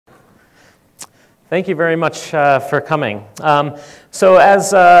Thank you very much for coming. So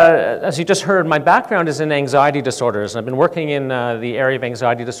as you just heard, my background is in anxiety disorders. I've been working in the area of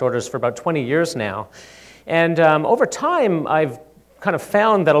anxiety disorders for about 20 years now. And over time, I've kind of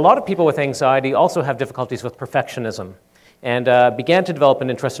found that a lot of people with anxiety also have difficulties with perfectionism, and began to develop an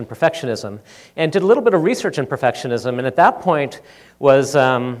interest in perfectionism, and did a little bit of research in perfectionism, and at that point was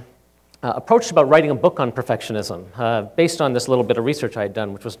approached about writing a book on perfectionism based on this little bit of research I had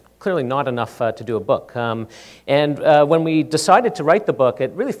done, which was clearly not enough to do a book. And when we decided to write the book,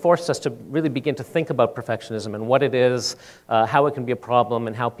 it really forced us to really begin to think about perfectionism and what it is, how it can be a problem,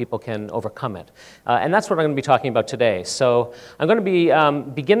 and how people can overcome it. And that's what I'm going to be talking about today. So I'm going to be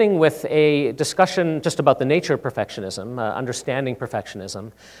beginning with a discussion just about the nature of perfectionism, understanding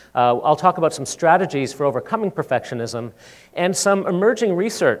perfectionism. I'll talk about some strategies for overcoming perfectionism and some emerging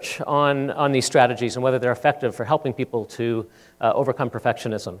research on these strategies and whether they're effective for helping people to overcome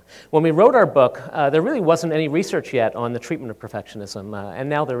perfectionism. When we wrote our book, there really wasn't any research yet on the treatment of perfectionism, and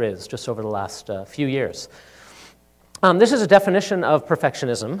now there is, just over the last few years. This is a definition of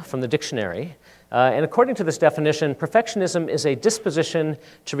perfectionism from the dictionary, and according to this definition, perfectionism is a disposition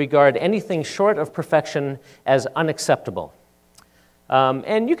to regard anything short of perfection as unacceptable.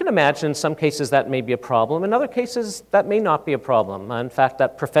 And you can imagine in some cases that may be a problem. In other cases, that may not be a problem. In fact,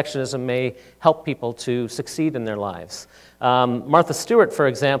 that perfectionism may help people to succeed in their lives. Martha Stewart, for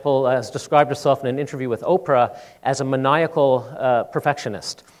example, has described herself in an interview with Oprah as a maniacal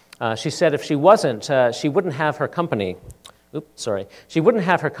perfectionist. She said if she wasn't, she wouldn't have her company. She wouldn't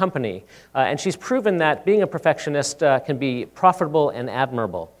have her company. And she's proven that being a perfectionist can be profitable and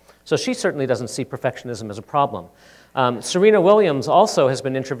admirable. So she certainly doesn't see perfectionism as a problem. Serena Williams also has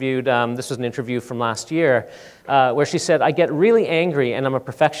been interviewed, this was an interview from last year, where she said, I get really angry and I'm a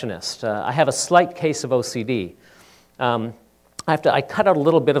perfectionist. I have a slight case of OCD. I cut out a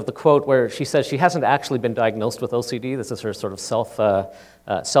little bit of the quote where she says she hasn't actually been diagnosed with OCD. This is her sort of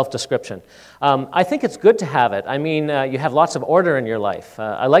self-description. I think it's good to have it. I mean, you have lots of order in your life.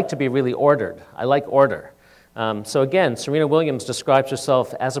 I like to be really ordered. I like order. So again, Serena Williams describes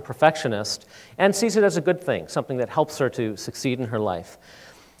herself as a perfectionist and sees it as a good thing, something that helps her to succeed in her life.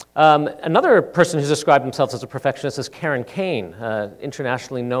 Another person who's described himself as a perfectionist is Karen Kane,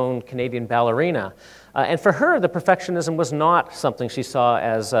 internationally known Canadian ballerina. And for her, the perfectionism was not something she saw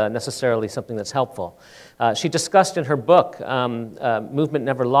as necessarily something that's helpful. She discussed in her book, Movement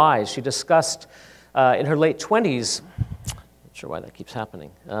Never Lies, she discussed in her late 20s, not sure why that keeps happening.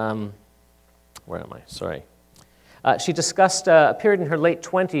 Where am I? Sorry. She discussed a period in her late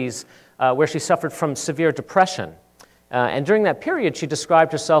 20s where she suffered from severe depression. And during that period, she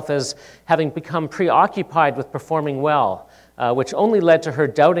described herself as having become preoccupied with performing well, which only led to her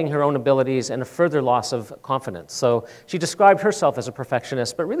doubting her own abilities and a further loss of confidence. So she described herself as a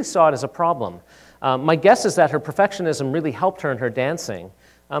perfectionist, but really saw it as a problem. My guess is that her perfectionism really helped her in her dancing,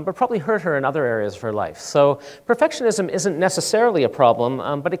 but probably hurt her in other areas of her life. So perfectionism isn't necessarily a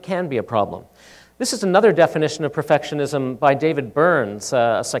problem, but it can be a problem. This is another definition of perfectionism by David Burns,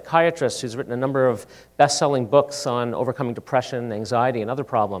 a psychiatrist who's written a number of best-selling books on overcoming depression, anxiety, and other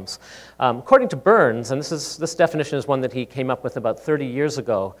problems. According to Burns, and this definition is one that he came up with about 30 years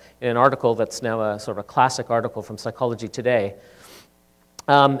ago in an article that's now a sort of a classic article from Psychology Today.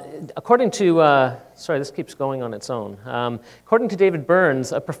 According to, sorry, this keeps going on its own. According to David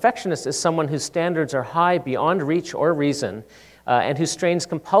Burns, a perfectionist is someone whose standards are high beyond reach or reason, and who strains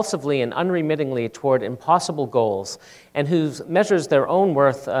compulsively and unremittingly toward impossible goals, and who measures their own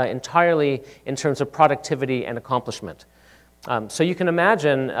worth entirely in terms of productivity and accomplishment. So you can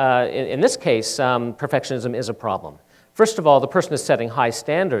imagine, in this case, perfectionism is a problem. First of all, the person is setting high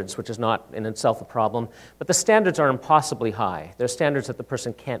standards, which is not in itself a problem, but the standards are impossibly high. They're standards that the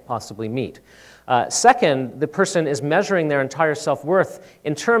person can't possibly meet. Second, the person is measuring their entire self-worth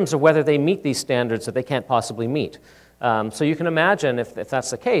in terms of whether they meet these standards that they can't possibly meet. So you can imagine if that's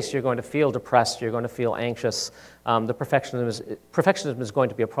the case, you're going to feel depressed, you're going to feel anxious. The perfectionism is going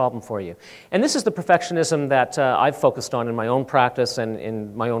to be a problem for you. And this is the perfectionism that I've focused on in my own practice and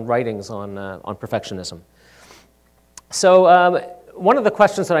in my own writings on perfectionism. So one of the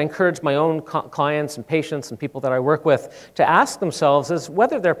questions that I encourage my own clients and patients and people that I work with to ask themselves is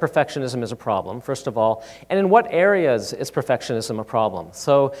whether their perfectionism is a problem, first of all, and in what areas is perfectionism a problem.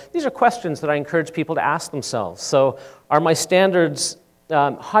 So these are questions that I encourage people to ask themselves. So are my standards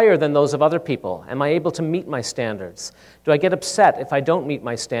higher than those of other people? Am I able to meet my standards? Do I get upset if I don't meet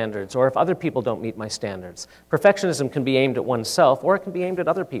my standards or if other people don't meet my standards? Perfectionism can be aimed at oneself or it can be aimed at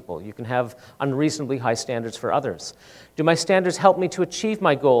other people. You can have unreasonably high standards for others. Do my standards help me to achieve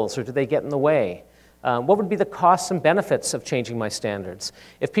my goals or do they get in the way? What would be the costs and benefits of changing my standards?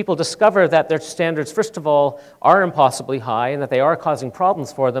 If people discover that their standards, first of all, are impossibly high and that they are causing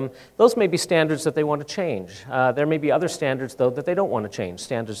problems for them, those may be standards that they want to change. There may be other standards, though, that they don't want to change,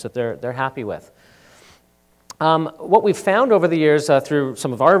 standards that they're happy with. What we've found over the years through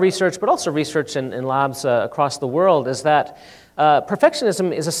some of our research, but also research in labs across the world, is that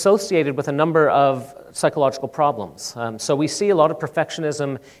perfectionism is associated with a number of psychological problems. So we see a lot of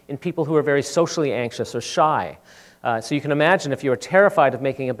perfectionism in people who are very socially anxious or shy. So you can imagine if you are terrified of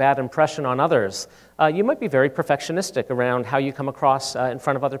making a bad impression on others, you might be very perfectionistic around how you come across in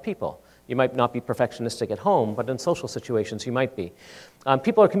front of other people. You might not be perfectionistic at home, but in social situations you might be.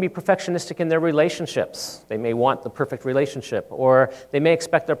 People can be perfectionistic in their relationships. They may want the perfect relationship, or they may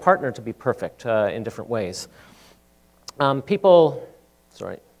expect their partner to be perfect in different ways. People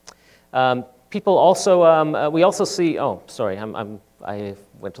also, we also see, I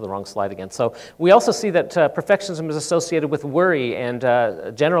went to the wrong slide again. So we also see that perfectionism is associated with worry and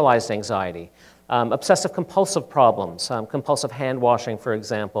generalized anxiety. Obsessive compulsive problems, compulsive hand washing, for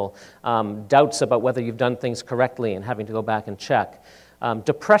example, doubts about whether you've done things correctly and having to go back and check.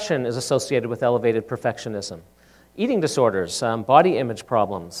 Depression is associated with elevated perfectionism. Eating disorders, body image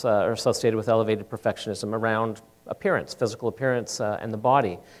problems are associated with elevated perfectionism around appearance, physical appearance, and the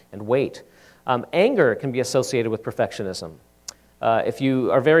body, and weight. Anger can be associated with perfectionism. If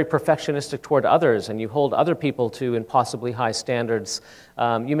you are very perfectionistic toward others and you hold other people to impossibly high standards,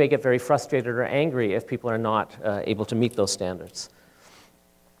 you may get very frustrated or angry if people are not able to meet those standards.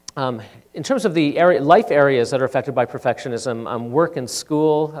 In terms of the life areas that are affected by perfectionism, work and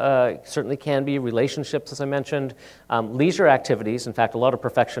school certainly can be, relationships, as I mentioned, leisure activities. In fact, a lot of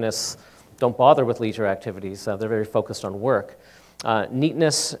perfectionists don't bother with leisure activities. They're very focused on work.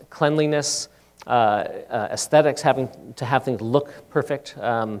 Neatness, cleanliness, aesthetics, having to have things look perfect,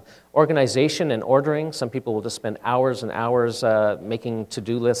 organization and ordering. Some people will just spend hours and hours making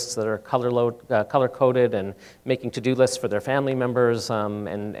to-do lists that are color-coded and making to-do lists for their family members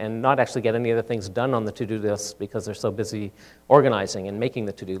and not actually get any of the things done on the to-do lists because they're so busy organizing and making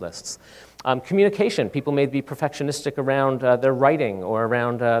the to-do lists. Communication. People may be perfectionistic around their writing or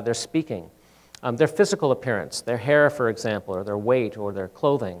around their speaking. Their physical appearance, their hair, for example, or their weight or their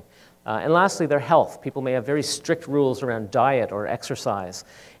clothing. And lastly, their health. People may have very strict rules around diet or exercise.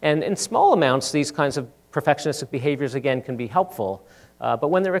 And in small amounts, these kinds of perfectionistic behaviors, again, can be helpful. But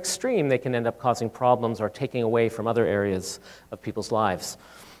when they're extreme, they can end up causing problems or taking away from other areas of people's lives.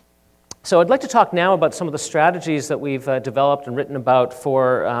 So I'd like to talk now about some of the strategies that we've developed and written about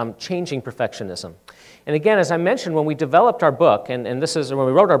for changing perfectionism. And again, as I mentioned, when we developed our book, and this is when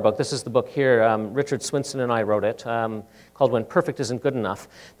we wrote our book, this is the book here, Richard Swinson and I wrote it, called When Perfect Isn't Good Enough.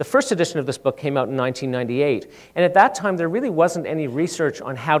 The first edition of this book came out in 1998, and at that time there really wasn't any research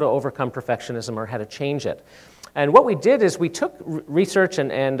on how to overcome perfectionism or how to change it. And what we did is we took research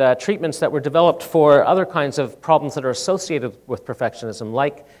and treatments that were developed for other kinds of problems that are associated with perfectionism,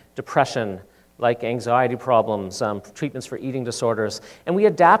 like depression, like anxiety problems, treatments for eating disorders, and we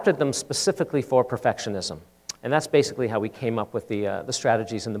adapted them specifically for perfectionism. And that's basically how we came up with the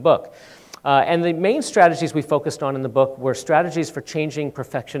strategies in the book. And the main strategies we focused on in the book were strategies for changing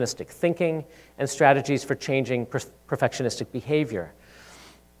perfectionistic thinking and strategies for changing perfectionistic behavior.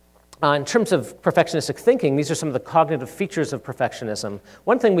 In terms of perfectionistic thinking, these are some of the cognitive features of perfectionism.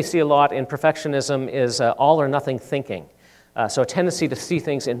 One thing we see a lot in perfectionism is all or nothing thinking. So a tendency to see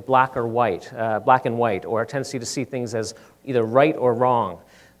things in black and white, or a tendency to see things as either right or wrong.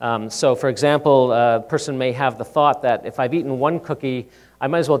 So for example, a person may have the thought that if I've eaten one cookie, I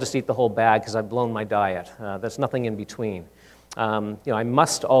might as well just eat the whole bag because I've blown my diet. There's nothing in between. I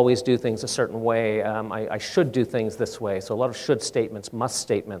must always do things a certain way. I should do things this way. So a lot of should statements, must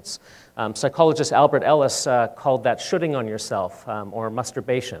statements. Psychologist Albert Ellis called that shoulding on yourself or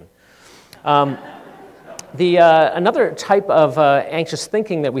masturbation. Another type of anxious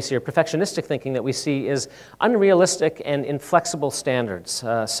thinking that we see, or perfectionistic thinking that we see, is unrealistic and inflexible standards.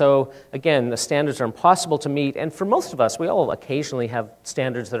 So again, the standards are impossible to meet, and for most of us, we all occasionally have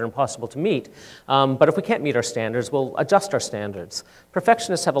standards that are impossible to meet, but if we can't meet our standards, we'll adjust our standards.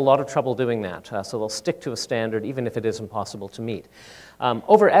 Perfectionists have a lot of trouble doing that, so they'll stick to a standard even if it is impossible to meet.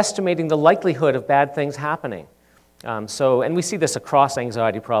 Overestimating the likelihood of bad things happening. And we see this across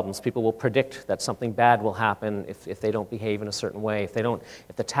anxiety problems. People will predict that something bad will happen if they don't behave in a certain way. If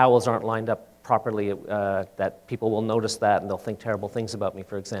the towels aren't lined up properly, that people will notice that and they'll think terrible things about me,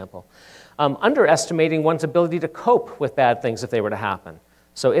 for example. Underestimating one's ability to cope with bad things if they were to happen.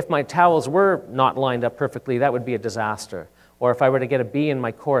 So if my towels were not lined up perfectly, that would be a disaster. Or if I were to get a B in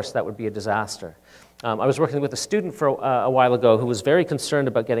my course, that would be a disaster. I was working with a student for a while ago who was very concerned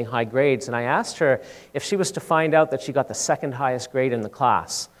about getting high grades, and I asked her if she was to find out that she got the second highest grade in the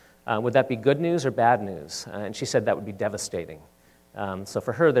class, would that be good news or bad news? And she said that would be devastating. So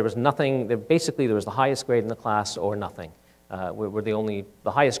for her, there was nothing, basically there was the highest grade in the class or nothing. The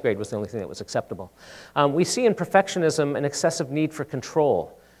highest grade was the only thing that was acceptable. We see in perfectionism an excessive need for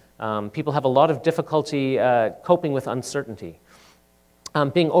control. People have a lot of difficulty coping with uncertainty.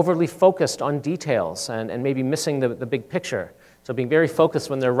 Being overly focused on details and maybe missing the big picture. So being very focused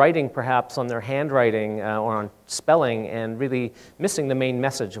when they're writing, perhaps on their handwriting or on spelling, and really missing the main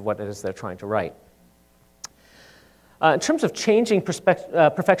message of what it is they're trying to write. In terms of changing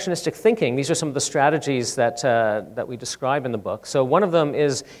perfectionistic thinking, these are some of the strategies that we describe in the book. So one of them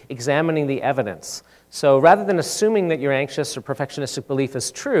is examining the evidence. So rather than assuming that your anxious or perfectionistic belief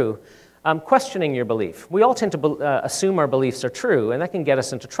is true, questioning your belief. We all tend to assume our beliefs are true, and that can get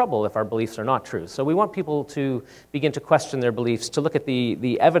us into trouble if our beliefs are not true. So we want people to begin to question their beliefs, to look at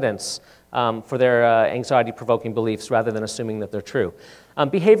the evidence for their anxiety-provoking beliefs rather than assuming that they're true.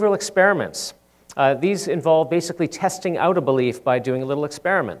 Behavioral experiments. These involve basically testing out a belief by doing a little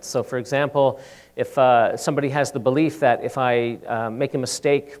experiment. So for example, if somebody has the belief that if I make a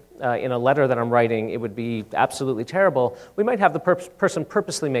mistake in a letter that I'm writing, it would be absolutely terrible, we might have the person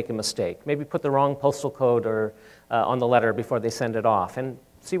purposely make a mistake, maybe put the wrong postal code or on the letter before they send it off, and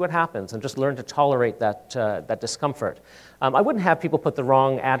see what happens, and just learn to tolerate that discomfort. I wouldn't have people put the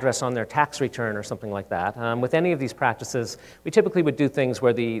wrong address on their tax return or something like that. With any of these practices, we typically would do things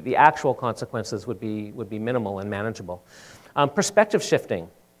where the actual consequences would be minimal and manageable. Perspective shifting.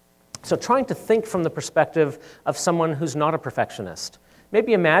 So trying to think from the perspective of someone who's not a perfectionist.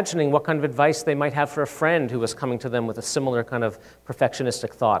 Maybe imagining what kind of advice they might have for a friend who was coming to them with a similar kind of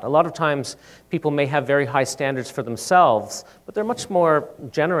perfectionistic thought. A lot of times, people may have very high standards for themselves, but they're much more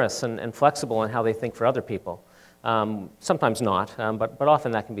generous and flexible in how they think for other people. Sometimes not, but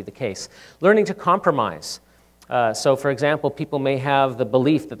often that can be the case. Learning to compromise. So for example, people may have the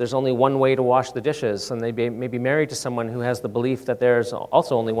belief that there's only one way to wash the dishes, and they may be married to someone who has the belief that there's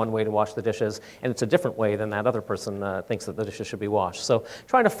also only one way to wash the dishes, and it's a different way than that other person thinks that the dishes should be washed. So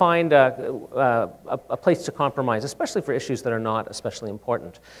trying to find a place to compromise, especially for issues that are not especially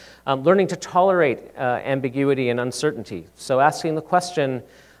important. Learning to tolerate ambiguity and uncertainty. So asking the question,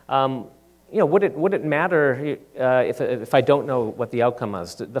 would it matter if I don't know what the outcome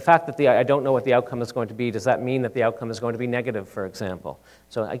is? The fact that I don't know what the outcome is going to be, does that mean that the outcome is going to be negative, for example?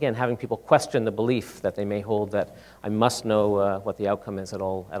 So again, having people question the belief that they may hold that I must know what the outcome is at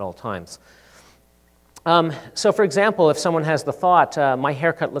all times. So for example, if someone has the thought, my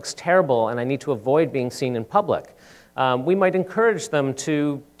haircut looks terrible and I need to avoid being seen in public, we might encourage them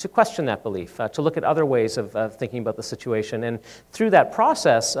to question that belief, to look at other ways of thinking about the situation, and through that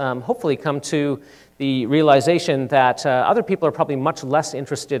process, hopefully come to the realization that other people are probably much less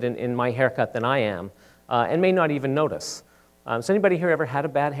interested in my haircut than I am, and may not even notice. Has anybody here ever had a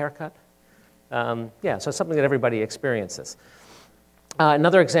bad haircut? Yeah, so it's something that everybody experiences.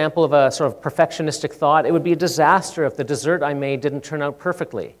 Another example of a sort of perfectionistic thought, it would be a disaster if the dessert I made didn't turn out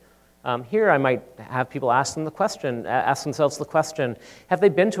perfectly. Here I might have people ask themselves the question, have they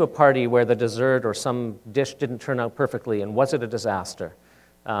been to a party where the dessert or some dish didn't turn out perfectly, and was it a disaster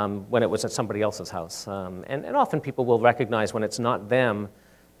when it was at somebody else's house? And often people will recognize when it's not them,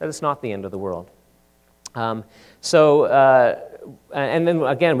 that it's not the end of the world. And then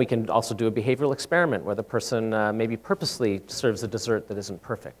again, we can also do a behavioral experiment where the person maybe purposely serves a dessert that isn't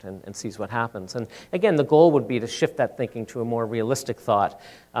perfect and sees what happens. And again, the goal would be to shift that thinking to a more realistic thought.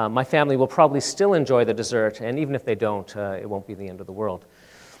 My family will probably still enjoy the dessert, and even if they don't, it won't be the end of the world.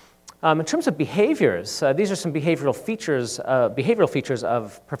 In terms of behaviors, these are some behavioral features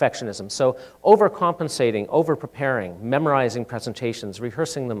of perfectionism. So overcompensating, over-preparing, memorizing presentations,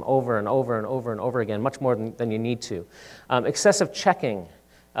 rehearsing them over and over and over and over again, much more than you need to. Excessive checking,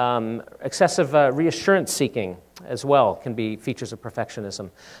 excessive reassurance seeking as well can be features of perfectionism.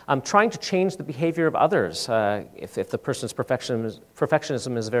 Trying to change the behavior of others if the person's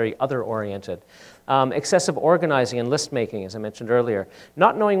perfectionism is very other-oriented. Excessive organizing and list-making, as I mentioned earlier.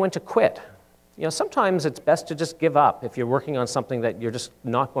 Not knowing when to quit. Sometimes it's best to just give up if you're working on something that you're just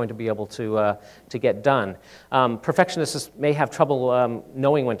not going to be able to get done. Perfectionists may have trouble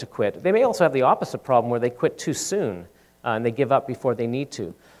knowing when to quit. They may also have the opposite problem where they quit too soon and they give up before they need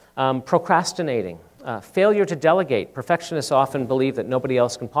to. Procrastinating. Failure to delegate. Perfectionists often believe that nobody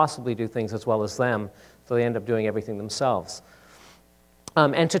else can possibly do things as well as them, so they end up doing everything themselves.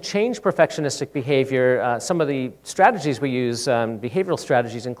 And to change perfectionistic behavior, some of the strategies we use, behavioral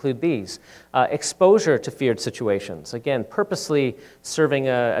strategies, include these. Exposure to feared situations. Again, purposely serving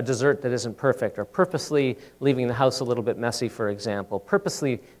a dessert that isn't perfect, or purposely leaving the house a little bit messy, for example.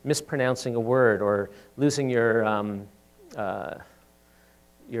 Purposely mispronouncing a word, or losing your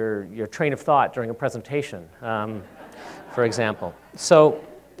train of thought during a presentation, for example. So.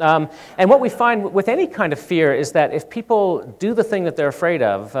 And what we find with any kind of fear is that if people do the thing that they're afraid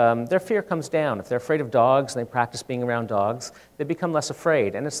of, their fear comes down. If they're afraid of dogs and they practice being around dogs, they become less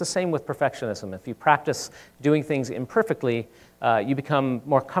afraid. And it's the same with perfectionism. If you practice doing things imperfectly, you become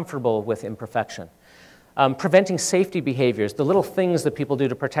more comfortable with imperfection. Preventing safety behaviors, the little things that people do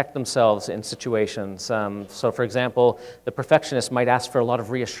to protect themselves in situations. So for example, the perfectionist might ask for a lot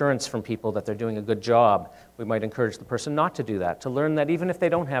of reassurance from people that they're doing a good job. We might encourage the person not to do that, to learn that even if they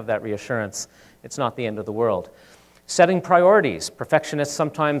don't have that reassurance, it's not the end of the world. Setting priorities. Perfectionists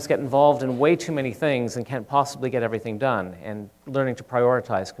sometimes get involved in way too many things and can't possibly get everything done, and learning to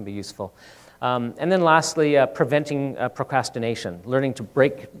prioritize can be useful. And then lastly, preventing procrastination, learning to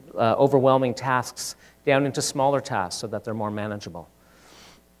break overwhelming tasks down into smaller tasks so that they're more manageable.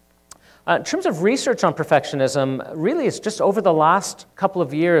 In terms of research on perfectionism, really it's just over the last couple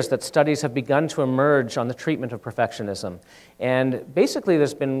of years that studies have begun to emerge on the treatment of perfectionism. And basically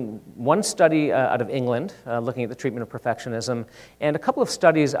there's been one study out of England looking at the treatment of perfectionism, and a couple of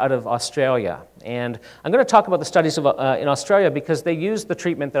studies out of Australia. And I'm going to talk about the studies in Australia because they used the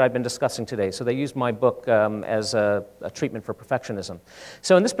treatment that I've been discussing today. So they used my book as a treatment for perfectionism.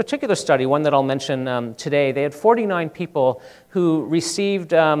 So in this particular study, one that I'll mention today, they had 49 people who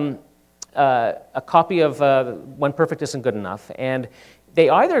received a copy of When Perfect Isn't Good Enough, and they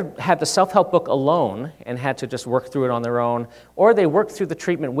either had the self-help book alone and had to just work through it on their own, or they worked through the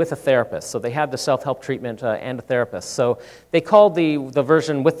treatment with a therapist. So they had the self-help treatment and a therapist. So they called the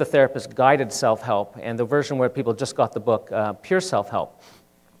version with the therapist guided self-help, and the version where people just got the book pure self-help.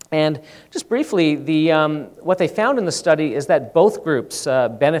 And just briefly, what they found in the study is that both groups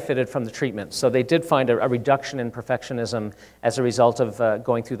benefited from the treatment. So they did find a reduction in perfectionism as a result of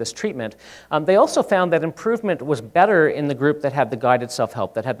going through this treatment. They also found that improvement was better in the group that had the guided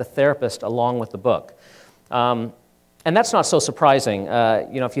self-help, that had the therapist along with the book. And that's not so surprising.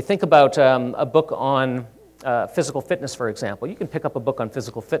 If you think about a book on physical fitness, for example, you can pick up a book on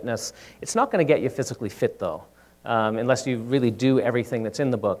physical fitness. It's not going to get you physically fit, though. Unless you really do everything that's in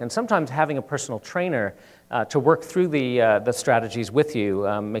the book. And sometimes having a personal trainer to work through the strategies with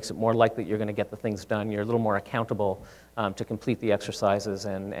you makes it more likely that you're going to get the things done. You're a little more accountable to complete the exercises,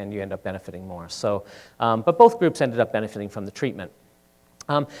 and you end up benefiting more. So, but both groups ended up benefiting from the treatment.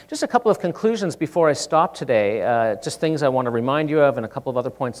 Just a couple of conclusions before I stop today, just things I want to remind you of, and a couple of other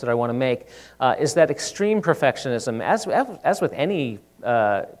points that I want to make, is that extreme perfectionism, as with any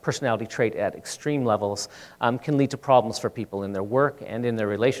personality trait at extreme levels, can lead to problems for people in their work and in their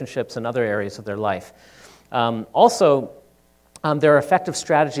relationships and other areas of their life. Also, there are effective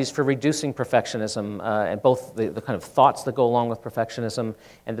strategies for reducing perfectionism, and both the kind of thoughts that go along with perfectionism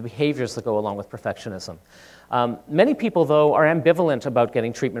and the behaviors that go along with perfectionism. Many people, though, are ambivalent about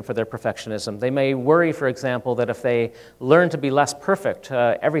getting treatment for their perfectionism. They may worry, for example, that if they learn to be less perfect,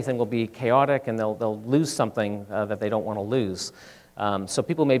 everything will be chaotic and they'll lose something that they don't want to lose. So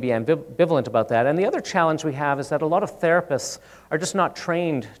people may be ambivalent about that. And the other challenge we have is that a lot of therapists are just not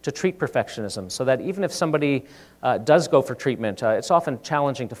trained to treat perfectionism, so that even if somebody does go for treatment, it's often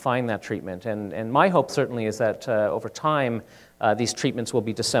challenging to find that treatment. And my hope certainly is that over time, these treatments will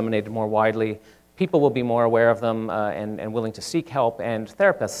be disseminated more widely. People will be more aware of them and willing to seek help, and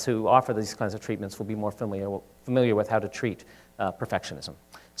therapists who offer these kinds of treatments will be more familiar with how to treat perfectionism.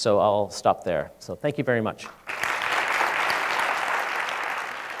 So I'll stop there. So thank you very much.